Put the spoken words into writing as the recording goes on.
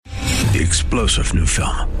The explosive new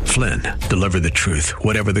film, Flynn, deliver the truth,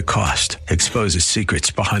 whatever the cost, exposes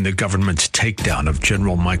secrets behind the government's takedown of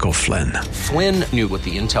General Michael Flynn. Flynn knew what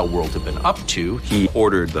the intel world had been up to. He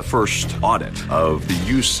ordered the first audit of the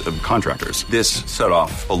use of contractors. This set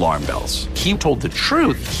off alarm bells. He told the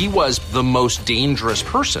truth. He was the most dangerous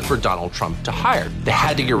person for Donald Trump to hire. They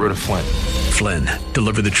had to get rid of Flynn. Flynn,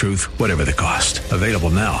 deliver the truth, whatever the cost. Available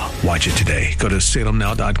now. Watch it today. Go to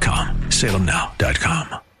salemnow.com.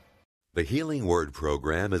 salemnow.com. The Healing Word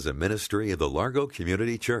program is a ministry of the Largo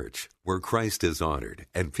Community Church, where Christ is honored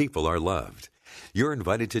and people are loved. You're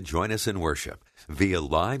invited to join us in worship via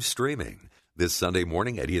live streaming this Sunday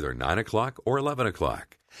morning at either 9 o'clock or 11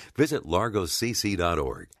 o'clock. Visit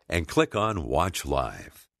largocc.org and click on Watch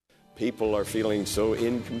Live. People are feeling so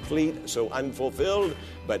incomplete, so unfulfilled,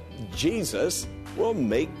 but Jesus will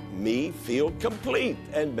make me feel complete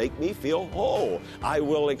and make me feel whole. I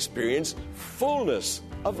will experience fullness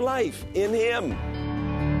of life in Him.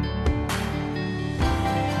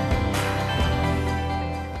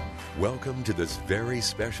 Welcome to this very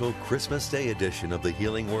special Christmas Day edition of the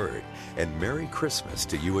Healing Word, and Merry Christmas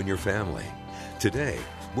to you and your family. Today,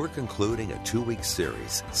 we're concluding a 2-week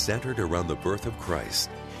series centered around the birth of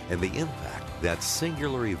Christ and the impact that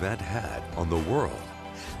singular event had on the world.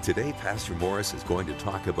 Today, Pastor Morris is going to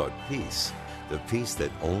talk about peace, the peace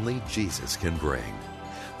that only Jesus can bring.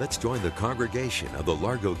 Let's join the congregation of the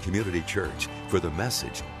Largo Community Church for the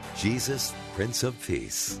message, Jesus, Prince of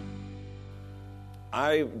Peace.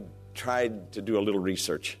 I tried to do a little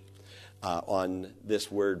research on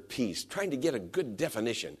this word peace, trying to get a good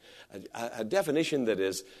definition, a definition that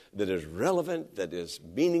is relevant, that is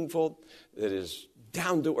meaningful, that is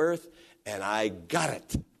down to earth, and I got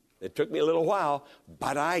it. It took me a little while,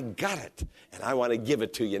 but I got it, and I want to give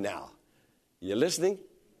it to you now. You listening?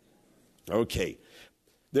 Okay.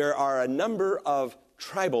 There are a number of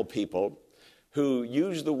tribal people who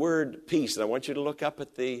use the word peace, and I want you to look up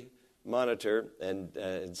at the monitor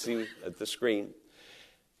and see at the screen.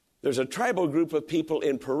 There's a tribal group of people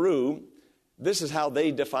in Peru. This is how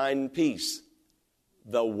they define peace: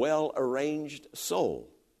 the well-arranged soul.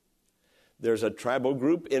 There's a tribal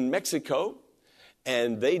group in Mexico,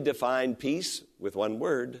 and they define peace with one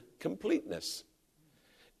word: completeness.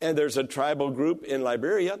 And there's a tribal group in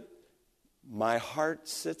Liberia. My heart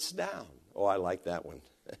sits down. Oh, I like that one.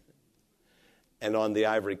 And on the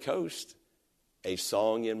Ivory Coast, a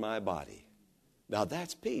song in my body. Now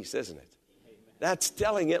that's peace, isn't it? That's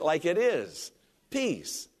telling it like it is.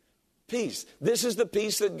 Peace. Peace. This is the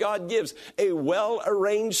peace that God gives. A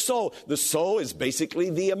well-arranged soul. The soul is basically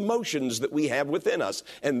the emotions that we have within us.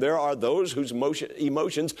 And there are those whose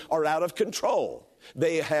emotions are out of control.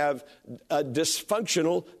 They have a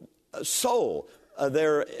dysfunctional soul.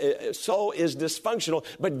 Their soul is dysfunctional,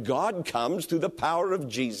 but God comes through the power of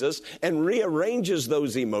Jesus and rearranges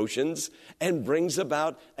those emotions and brings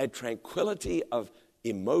about a tranquility of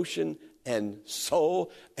emotion and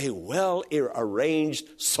soul, a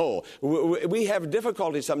well-arranged soul. We have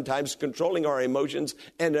difficulty sometimes controlling our emotions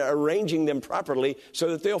and arranging them properly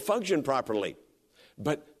so that they'll function properly.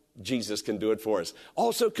 But Jesus can do it for us.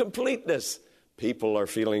 Also, completeness. People are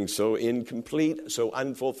feeling so incomplete, so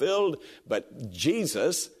unfulfilled, but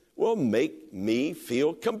Jesus will make me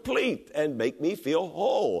feel complete and make me feel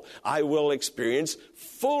whole. I will experience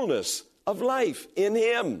fullness of life in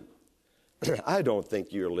Him. I don't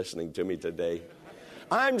think you're listening to me today.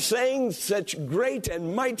 I'm saying such great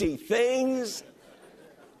and mighty things.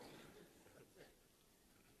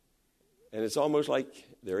 And it's almost like,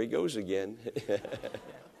 there he goes again.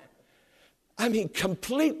 I mean,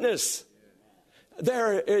 completeness.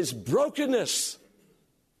 There is brokenness.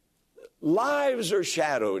 Lives are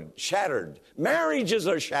shattered. Marriages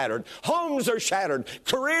are shattered. Homes are shattered.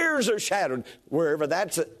 Careers are shattered. Wherever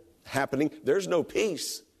that's happening, there's no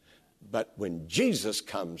peace. But when Jesus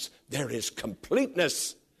comes, there is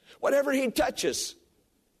completeness. Whatever He touches.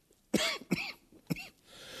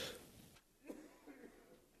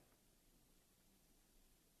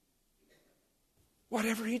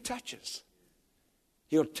 Whatever He touches.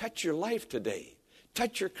 He'll touch your life today.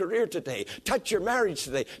 Touch your career today. Touch your marriage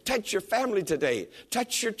today. Touch your family today.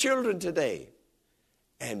 Touch your children today.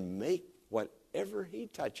 And make whatever He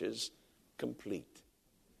touches complete.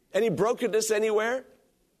 Any brokenness anywhere?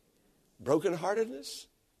 Brokenheartedness?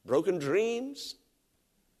 Broken dreams?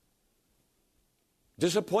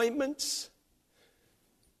 Disappointments?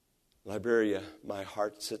 Liberia, my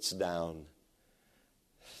heart sits down.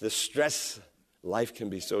 The stress. Life can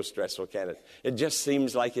be so stressful, can't it? It just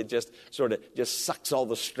seems like it just sort of just sucks all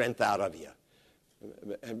the strength out of you.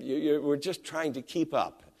 We're just trying to keep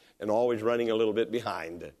up and always running a little bit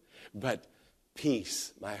behind. But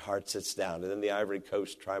peace, my heart sits down. And then the Ivory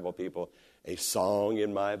Coast tribal people, a song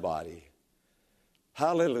in my body.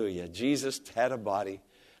 Hallelujah. Jesus had a body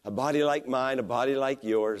like mine, a body like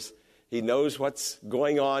yours. He knows what's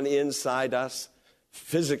going on inside us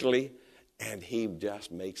physically, and he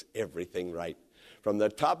just makes everything right. From the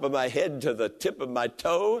top of my head to the tip of my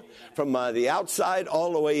toe, from the outside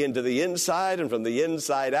all the way into the inside, and from the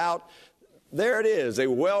inside out. There it is, a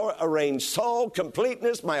well-arranged soul,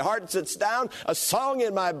 completeness, my heart sits down, a song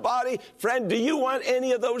in my body. Friend, do you want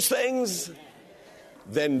any of those things?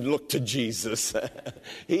 Then look to Jesus.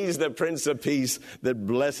 He's the Prince of Peace that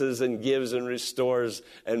blesses and gives and restores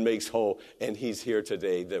and makes whole. And he's here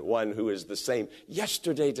today, the one who is the same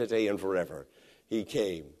yesterday, today, and forever. He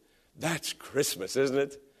came. That's Christmas, isn't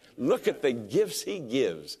it? Look at the gifts he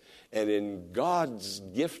gives. And in God's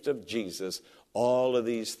gift of Jesus, all of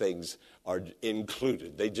these things are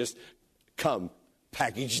included. They just come,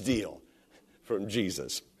 package deal from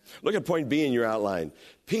Jesus. Look at point B in your outline.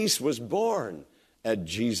 Peace was born at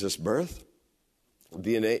Jesus' birth.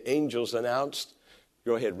 The angels announced,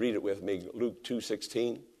 go ahead, read it with me, Luke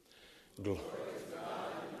 2:16.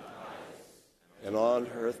 And on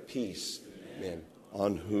earth peace, men,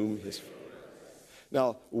 on whom his...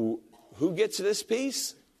 Now, who gets this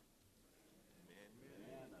peace?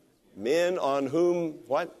 Men on whom,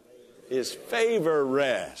 what? His favor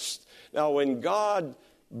rests. Now, when God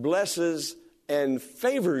blesses and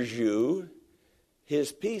favors you,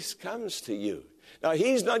 his peace comes to you. Now,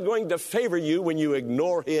 he's not going to favor you when you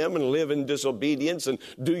ignore him and live in disobedience and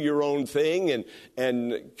do your own thing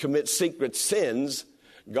and commit secret sins.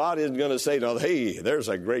 God isn't going to say, no, hey, there's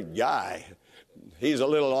a great guy. He's a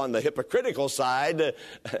little on the hypocritical side.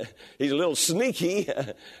 He's a little sneaky.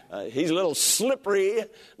 He's a little slippery.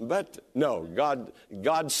 But no,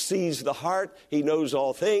 God sees the heart. He knows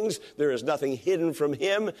all things. There is nothing hidden from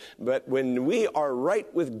him. But when we are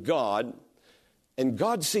right with God, and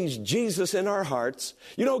God sees Jesus in our hearts,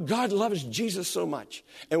 you know, God loves Jesus so much.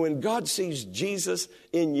 And when God sees Jesus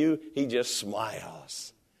in you, he just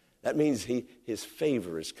smiles. That means his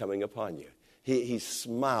favor is coming upon you. He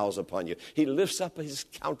smiles upon you. He lifts up his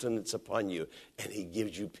countenance upon you, and he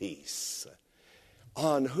gives you peace.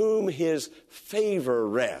 On whom his favor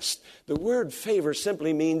rests. The word favor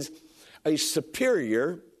simply means a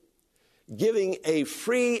superior giving a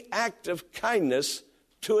free act of kindness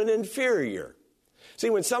to an inferior.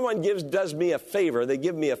 See, when someone does me a favor, they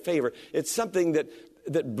give me a favor, it's something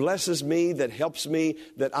that blesses me, that helps me,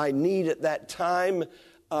 that I need at that time,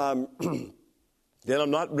 that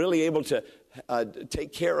I'm not really able to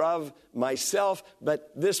take care of myself,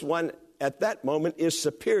 but this one at that moment is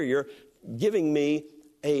superior, giving me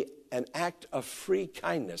an act of free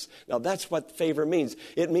kindness. Now, that's what favor means.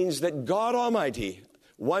 It means that God Almighty,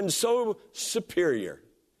 one so superior,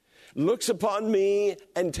 looks upon me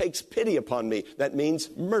and takes pity upon me. That means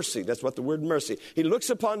mercy. That's what the word mercy. He looks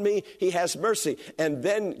upon me, he has mercy, and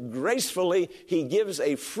then gracefully he gives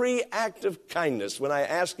a free act of kindness. When I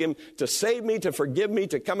ask him to save me, to forgive me,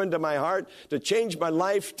 to come into my heart, to change my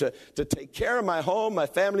life, to take care of my home, my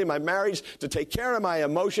family, my marriage, to take care of my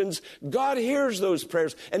emotions, God hears those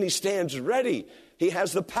prayers and he stands ready. He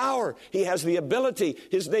has the power. He has the ability.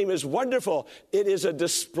 His name is wonderful. It is a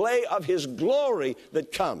display of his glory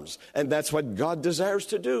that comes. And that's what God desires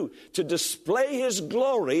to do, to display his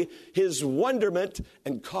glory, his wonderment,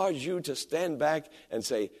 and cause you to stand back and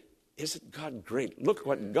say, isn't God great? Look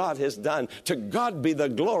what God has done. To God be the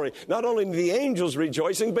glory. Not only the angels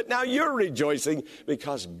rejoicing, but now you're rejoicing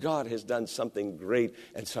because God has done something great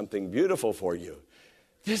and something beautiful for you.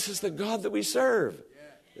 This is the God that we serve.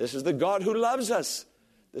 This is the God who loves us.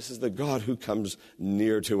 This is the God who comes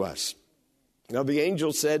near to us. Now the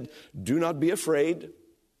angel said, do not be afraid.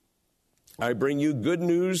 I bring you good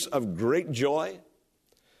news of great joy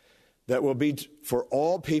that will be for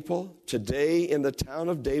all people. Today in the town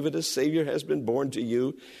of David, a Savior has been born to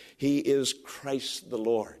you. He is Christ the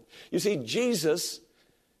Lord. You see, Jesus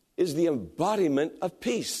is the embodiment of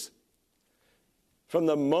peace. From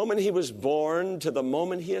the moment he was born to the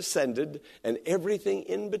moment he ascended and everything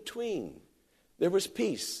in between, there was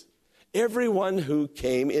peace. Everyone who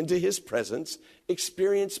came into his presence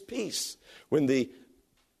experienced peace. When the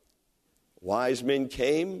wise men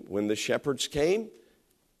came, when the shepherds came,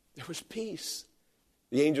 there was peace.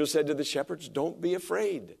 The angel said to the shepherds, don't be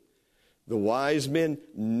afraid. The wise men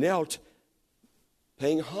knelt,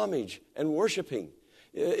 paying homage and worshiping.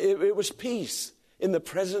 It was peace. In the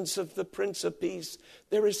presence of the Prince of Peace,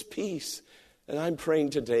 there is peace. And I'm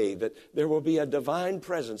praying today that there will be a divine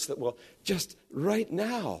presence that will just right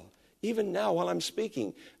now, even now while I'm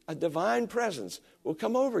speaking, a divine presence will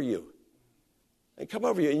come over you. And come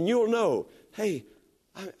over you, and you'll know hey,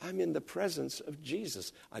 I'm in the presence of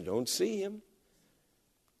Jesus. I don't see him.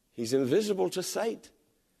 He's invisible to sight.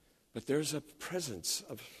 But there's a presence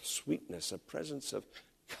of sweetness, a presence of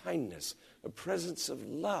kindness, a presence of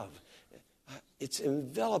love. It's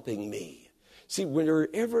enveloping me. See,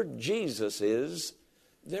 wherever Jesus is,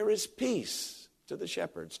 there is peace to the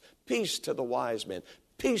shepherds, peace to the wise men,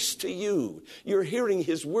 peace to you. You're hearing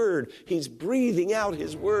his word. He's breathing out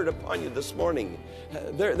his word upon you this morning.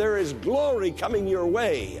 There is glory coming your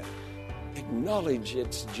way. Acknowledge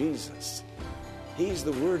it's Jesus. He's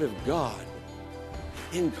the Word of God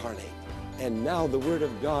incarnate. And now the Word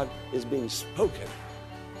of God is being spoken.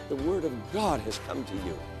 The Word of God has come to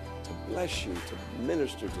you to bless you, to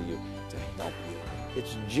minister to you, to help you.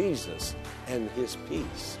 It's Jesus and his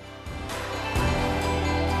peace.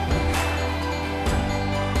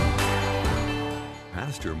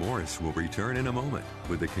 Pastor Morris will return in a moment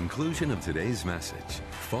with the conclusion of today's message,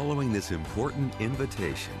 following this important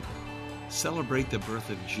invitation. Celebrate the birth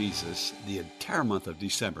of Jesus the entire month of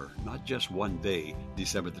December, not just one day,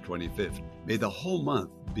 December the 25th. May the whole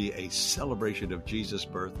month be a celebration of Jesus'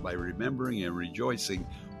 birth by remembering and rejoicing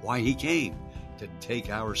why he came, to take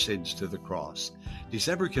our sins to the cross.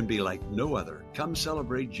 December can be like no other. Come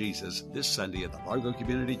celebrate Jesus this Sunday at the Largo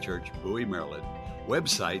Community Church, Bowie, Maryland.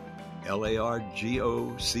 Website,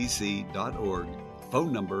 largocc.org.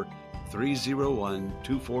 Phone number,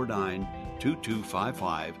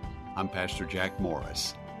 301-249-2255. I'm Pastor Jack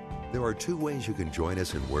Morris. There are two ways you can join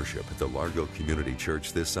us in worship at the Largo Community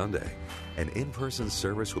Church this Sunday. An in-person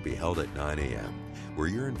service will be held at 9 a.m., where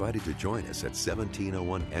you're invited to join us at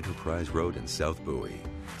 1701 Enterprise Road in South Bowie.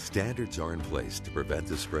 Standards are in place to prevent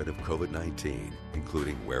the spread of COVID-19,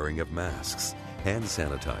 including wearing of masks, hand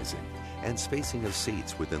sanitizing, and spacing of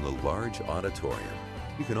seats within the large auditorium.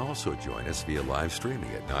 You can also join us via live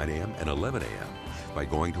streaming at 9 a.m. and 11 a.m. by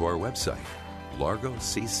going to our website,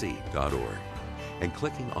 largocc.org, and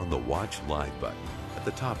clicking on the Watch Live button at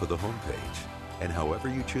the top of the homepage. And however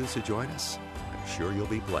you choose to join us, I'm sure you'll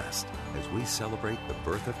be blessed as we celebrate the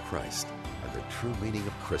birth of Christ and the true meaning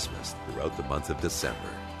of Christmas throughout the month of December.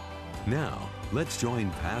 Now, let's join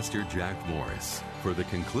Pastor Jack Morris for the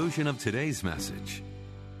conclusion of today's message.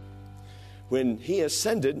 When he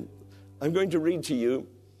ascended, I'm going to read to you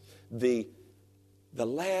the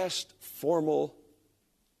last formal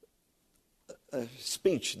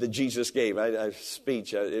speech that Jesus gave.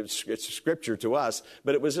 It's scripture to us,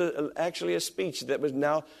 but it was actually a speech that was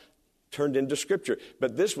now turned into scripture.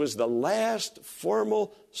 But this was the last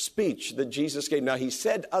formal speech that Jesus gave. Now, he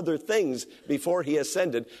said other things before he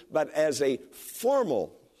ascended, but as a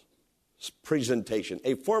formal presentation,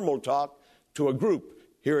 a formal talk to a group,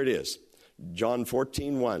 here it is. John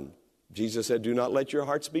 14:1. Jesus said, "Do not let your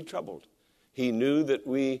hearts be troubled." He knew that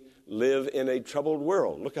we live in a troubled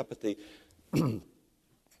world. Look up at the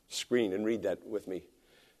screen and read that with me.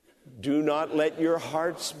 Do not let your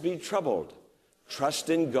hearts be troubled. Trust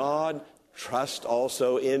in God, trust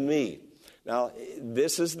also in me. Now,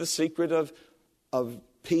 this is the secret of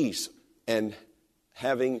peace and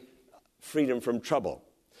having freedom from trouble.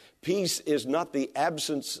 Peace is not the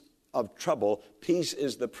absence of trouble. Peace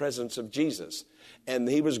is the presence of Jesus. And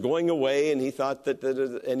he was going away, and he thought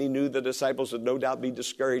and he knew the disciples would no doubt be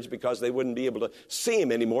discouraged because they wouldn't be able to see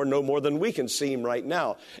him anymore, no more than we can see him right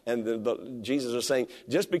now. And Jesus was saying,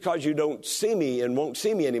 just because you don't see me and won't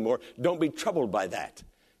see me anymore, don't be troubled by that,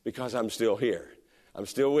 because I'm still here. I'm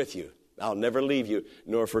still with you. I'll never leave you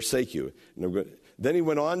nor forsake you. Then he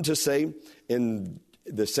went on to say in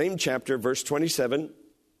the same chapter, verse 27,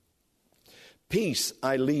 peace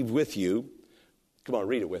I leave with you. Come on,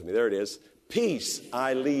 read it with me. There it is. Peace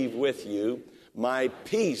I leave with you. My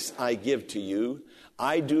peace I give to you.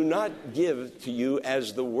 I do not give to you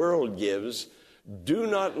as the world gives. Do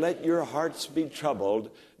not let your hearts be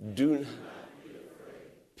troubled. Do not be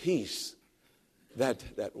afraid. Peace. That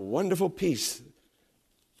wonderful peace.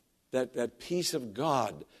 That peace of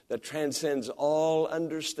God that transcends all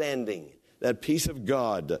understanding. That peace of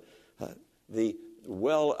God. The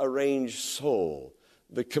well-arranged soul.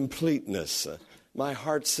 The completeness. My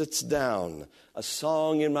heart sits down, a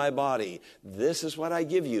song in my body. This is what I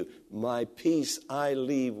give you. My peace I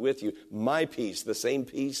leave with you. My peace, the same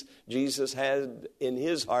peace Jesus had in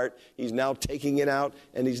his heart, he's now taking it out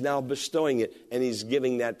and he's now bestowing it, and he's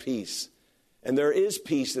giving that peace. And there is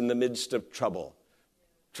peace in the midst of trouble.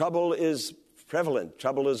 Trouble is prevalent.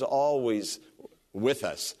 Trouble is always with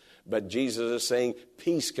us. But Jesus is saying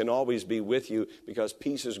peace can always be with you, because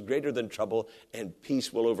peace is greater than trouble, and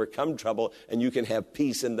peace will overcome trouble, and you can have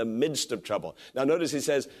peace in the midst of trouble. Now notice he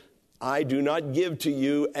says, I do not give to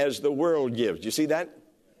you as the world gives. Do you see that?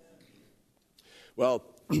 Well,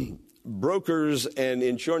 brokers and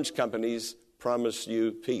insurance companies promise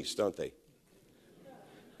you peace, don't they?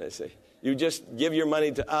 They say, you just give your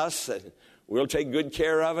money to us and we'll take good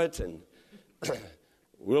care of it and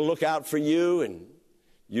we'll look out for you and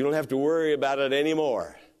you don't have to worry about it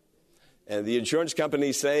anymore. And the insurance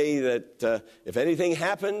companies say that if anything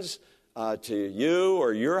happens to you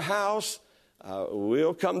or your house,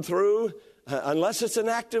 we'll come through unless it's an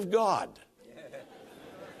act of God.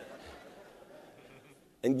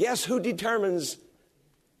 And guess who determines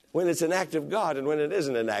when it's an act of God and when it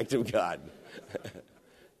isn't an act of God?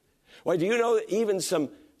 Why, do you know that even some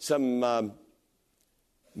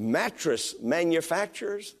mattress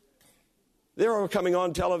manufacturers, they're all coming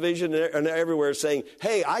on television and they're everywhere saying,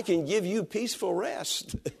 hey, I can give you peaceful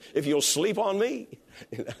rest if you'll sleep on me.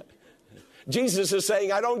 Jesus is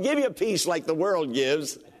saying, I don't give you peace like the world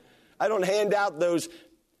gives. I don't hand out those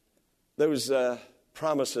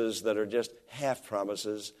promises that are just half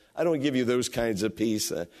promises. I don't give you those kinds of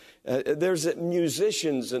peace. There's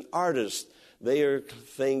musicians and artists. They are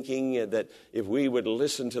thinking that if we would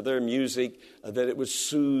listen to their music, that it would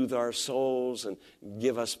soothe our souls and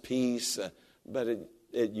give us peace. But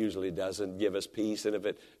it usually doesn't give us peace. And if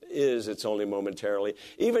it is, it's only momentarily.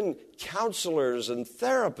 Even counselors and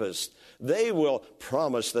therapists, they will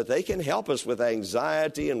promise that they can help us with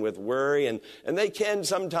anxiety and with worry. And they can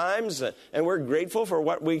sometimes. And we're grateful for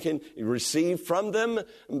what we can receive from them.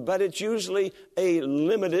 But it's usually a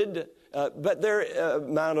limited but there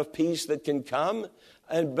amount of peace that can come.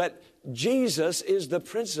 But Jesus is the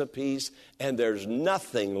Prince of Peace, and there's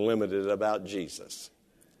nothing limited about Jesus.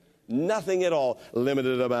 Nothing at all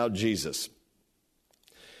limited about Jesus.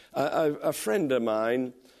 A friend of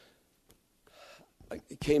mine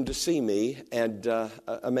came to see me, and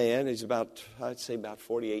a man, he's I'd say about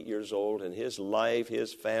 48 years old, and his life,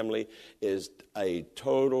 his family is a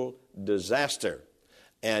total disaster.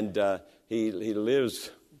 And he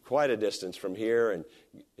lives quite a distance from here, and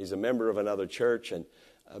he's a member of another church,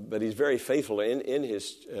 but he's very faithful in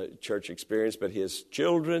his church experience. But his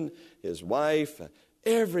children, his wife,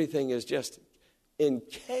 everything is just in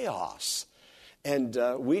chaos. And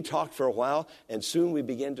we talked for a while, and soon we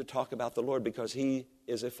began to talk about the Lord because he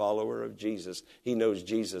is a follower of Jesus. He knows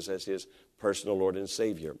Jesus as his personal Lord and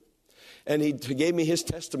Savior. And he gave me his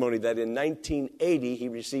testimony that in 1980 he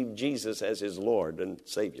received Jesus as his Lord and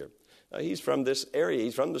Savior. He's from this area.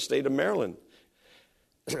 He's from the state of Maryland.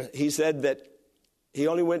 He said that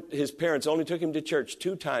his parents only took him to church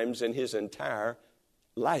 2 times in his entire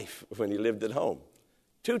life when he lived at home.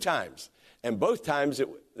 2 times. And both times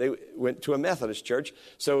they went to a Methodist church.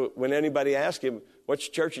 So when anybody asked him,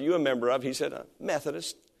 which church are you a member of? He said,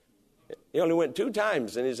 Methodist. He only went 2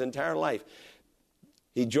 times in his entire life.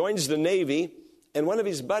 He joins the Navy, and one of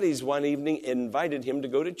his buddies one evening invited him to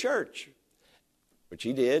go to church, which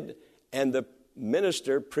he did. And the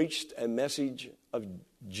minister preached a message of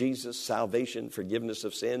Jesus, salvation, forgiveness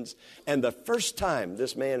of sins. And the first time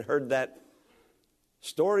this man heard that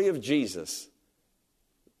story of Jesus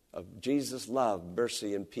love,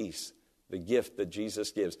 mercy, and peace, the gift that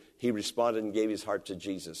Jesus gives, he responded and gave his heart to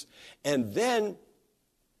Jesus. And then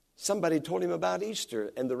somebody told him about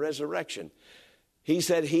Easter and the resurrection. He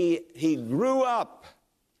said he grew up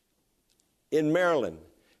in Maryland.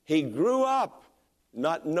 He grew up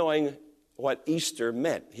not knowing what Easter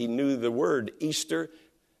meant. He knew the word Easter.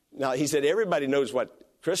 Now, he said everybody knows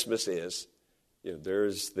what Christmas is.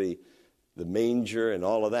 There's the manger and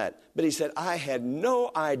all of that. But he said, I had no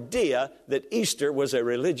idea that Easter was a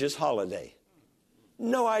religious holiday.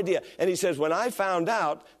 No idea. And he says, when I found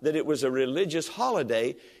out that it was a religious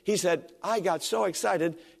holiday, he said, I got so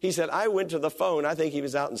excited. He said, I went to the phone. I think he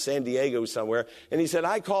was out in San Diego somewhere. And he said,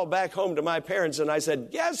 I called back home to my parents and I said,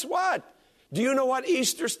 guess what? Do you know what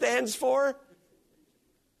Easter stands for?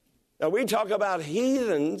 Now, we talk about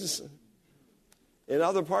heathens in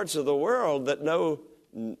other parts of the world that know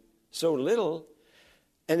so little.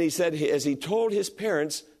 And he said, as he told his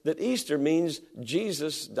parents, that Easter means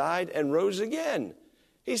Jesus died and rose again.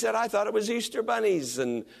 He said, I thought it was Easter bunnies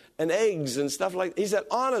and eggs and stuff like that. He said,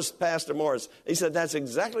 honest, Pastor Morris. He said, that's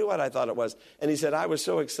exactly what I thought it was. And he said, I was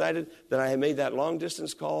so excited that I had made that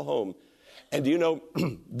long-distance call home. And do you know,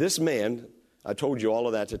 this man, I told you all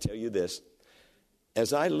of that to tell you this.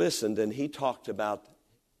 As I listened and he talked about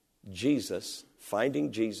Jesus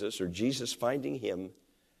finding Jesus or Jesus finding him,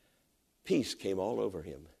 peace came all over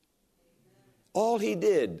him. All he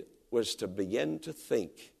did was to begin to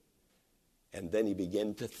think, and then he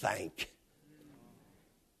began to thank.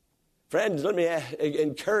 Friends, let me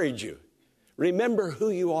encourage you. Remember who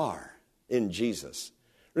you are in Jesus.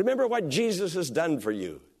 Remember what Jesus has done for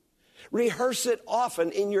you. Rehearse it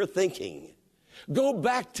often in your thinking. Go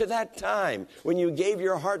back to that time when you gave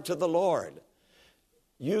your heart to the Lord.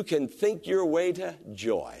 You can think your way to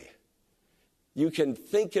joy. You can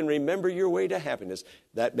think and remember your way to happiness.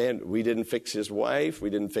 That man, we didn't fix his wife. We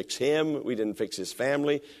didn't fix him. We didn't fix his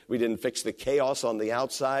family. We didn't fix the chaos on the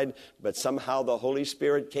outside. But somehow the Holy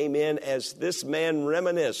Spirit came in as this man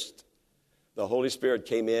reminisced. The Holy Spirit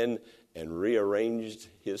came in and rearranged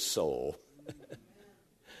his soul.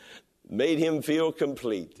 Made him feel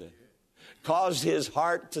complete. Caused his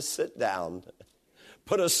heart to sit down.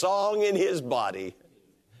 Put a song in his body.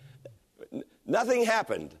 Nothing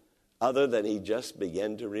happened other than he just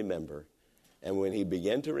began to remember. And when he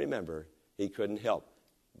began to remember, he couldn't help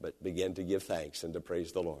but begin to give thanks and to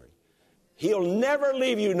praise the Lord. He'll never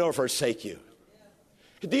leave you nor forsake you.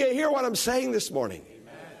 Do you hear what I'm saying this morning?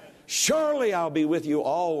 Amen. Surely I'll be with you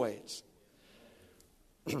always.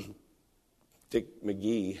 Dick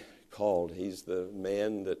McGee called. He's the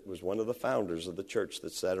man that was one of the founders of the church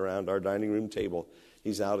that sat around our dining room table.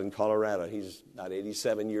 He's out in Colorado. He's about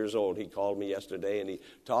 87 years old. He called me yesterday, and he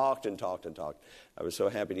talked and talked and talked. I was so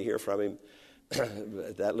happy to hear from him.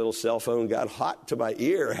 That little cell phone got hot to my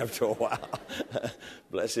ear after a while.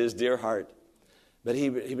 Bless his dear heart. But he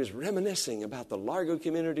was reminiscing about the Largo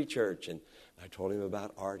Community Church, and I told him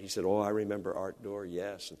about Art. He said, I remember Art Dorr,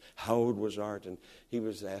 yes. And how old was Art? And he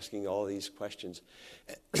was asking all these questions.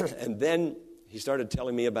 And then he started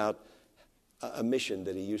telling me about a mission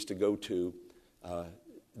that he used to go to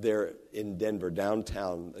there in Denver,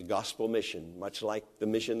 downtown, a gospel mission, much like the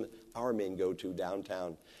mission our men go to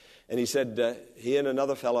downtown. And he said he and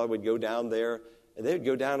another fellow would go down there, and they'd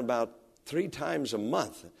go down about 3 times a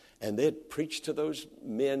month, and they'd preach to those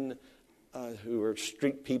men who were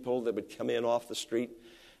street people that would come in off the street.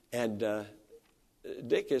 And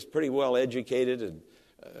Dick is pretty well educated and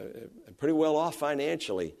pretty well off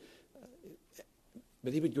financially.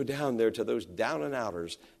 But he would go down there to those down and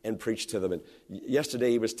outers and preach to them. And yesterday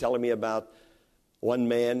he was telling me about one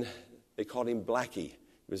man, they called him Blackie. He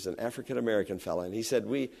was an African-American fellow. And he said,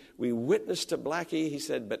 we witnessed to Blackie. He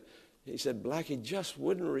said, Blackie just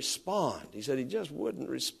wouldn't respond. He said he just wouldn't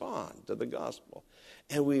respond to the gospel.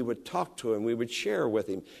 And we would talk to him. We would share with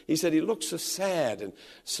him. He said he looked so sad and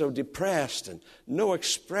so depressed and no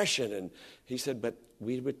expression. And he said, but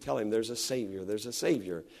we would tell him there's a Savior, there's a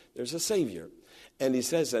Savior, there's a Savior. And he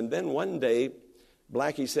says, and then one day,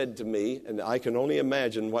 Blackie said to me, and I can only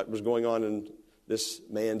imagine what was going on in this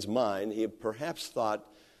man's mind. He perhaps thought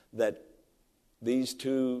that these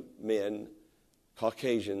 2 men,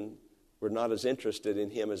 Caucasian, were not as interested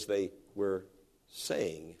in him as they were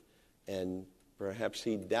saying. And perhaps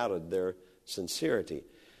he doubted their sincerity.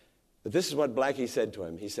 But this is what Blackie said to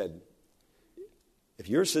him. He said, if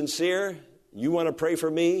you're sincere, you want to pray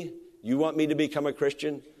for me, you want me to become a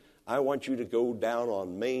Christian, I want you to go down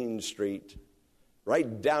on Main Street,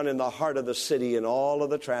 right down in the heart of the city and all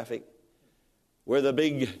of the traffic, where the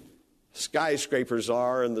big skyscrapers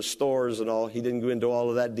are and the stores and all. He didn't go into all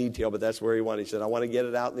of that detail, but that's where he wanted. He said, I want to get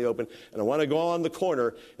it out in the open, and I want to go on the corner.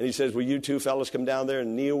 And he says, will you 2 fellas come down there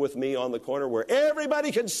and kneel with me on the corner where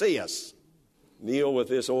everybody can see us? Kneel with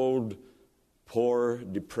this old, poor,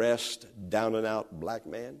 depressed, down and out black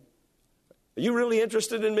man. Are you really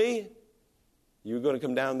interested in me? You're going to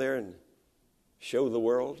come down there and show the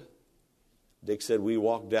world? Dick said, we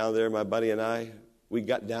walked down there, my buddy and I. We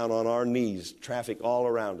got down on our knees, traffic all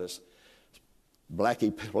around us.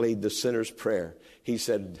 Blackie played the sinner's prayer. He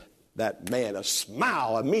said, that man, a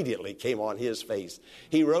smile immediately came on his face.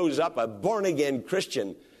 He rose up a born-again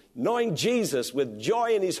Christian, knowing Jesus with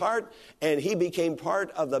joy in his heart, and he became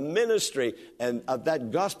part of the ministry and of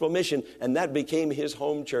that gospel mission, and that became his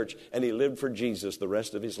home church, and he lived for Jesus the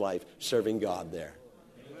rest of his life, serving God there.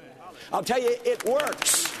 I'll tell you, it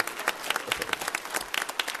works.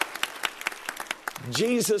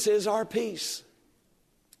 Jesus is our peace.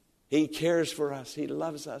 He cares for us. He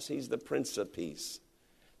loves us. He's the Prince of Peace.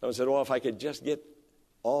 Someone said, if I could just get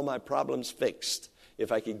all my problems fixed,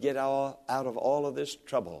 if I could get out of all of this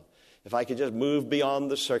trouble, if I could just move beyond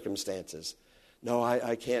the circumstances. No,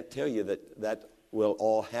 I can't tell you that will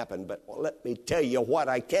all happen, but let me tell you what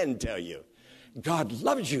I can tell you. God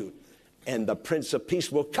loves you, and the Prince of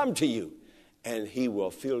Peace will come to you, and he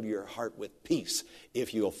will fill your heart with peace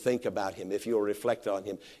if you'll think about him, if you'll reflect on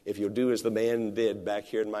him, if you'll do as the man did back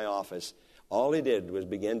here in my office. All he did was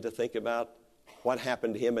begin to think about what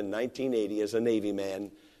happened to him in 1980 as a Navy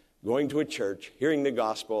man, going to a church, hearing the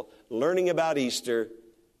gospel, learning about Easter.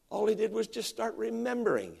 All he did was just start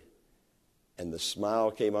remembering. And the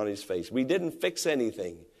smile came on his face. We didn't fix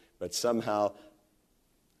anything, but somehow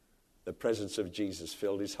the presence of Jesus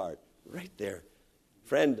filled his heart right there.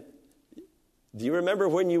 Friend, do you remember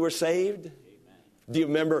when you were saved? Amen. Do you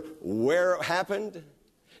remember where it happened?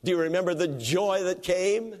 Do you remember the joy that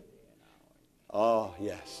came? Oh,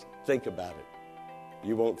 yes. Think about it.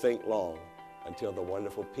 You won't think long until the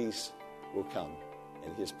wonderful peace will come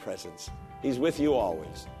in His presence. He's with you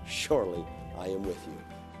always. Surely I am with you.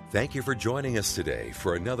 Thank you for joining us today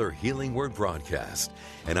for another Healing Word broadcast,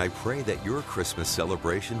 and I pray that your Christmas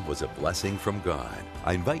celebration was a blessing from God.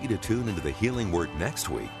 I invite you to tune into the Healing Word next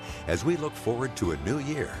week as we look forward to a new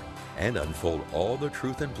year and unfold all the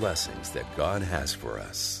truth and blessings that God has for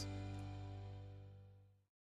us.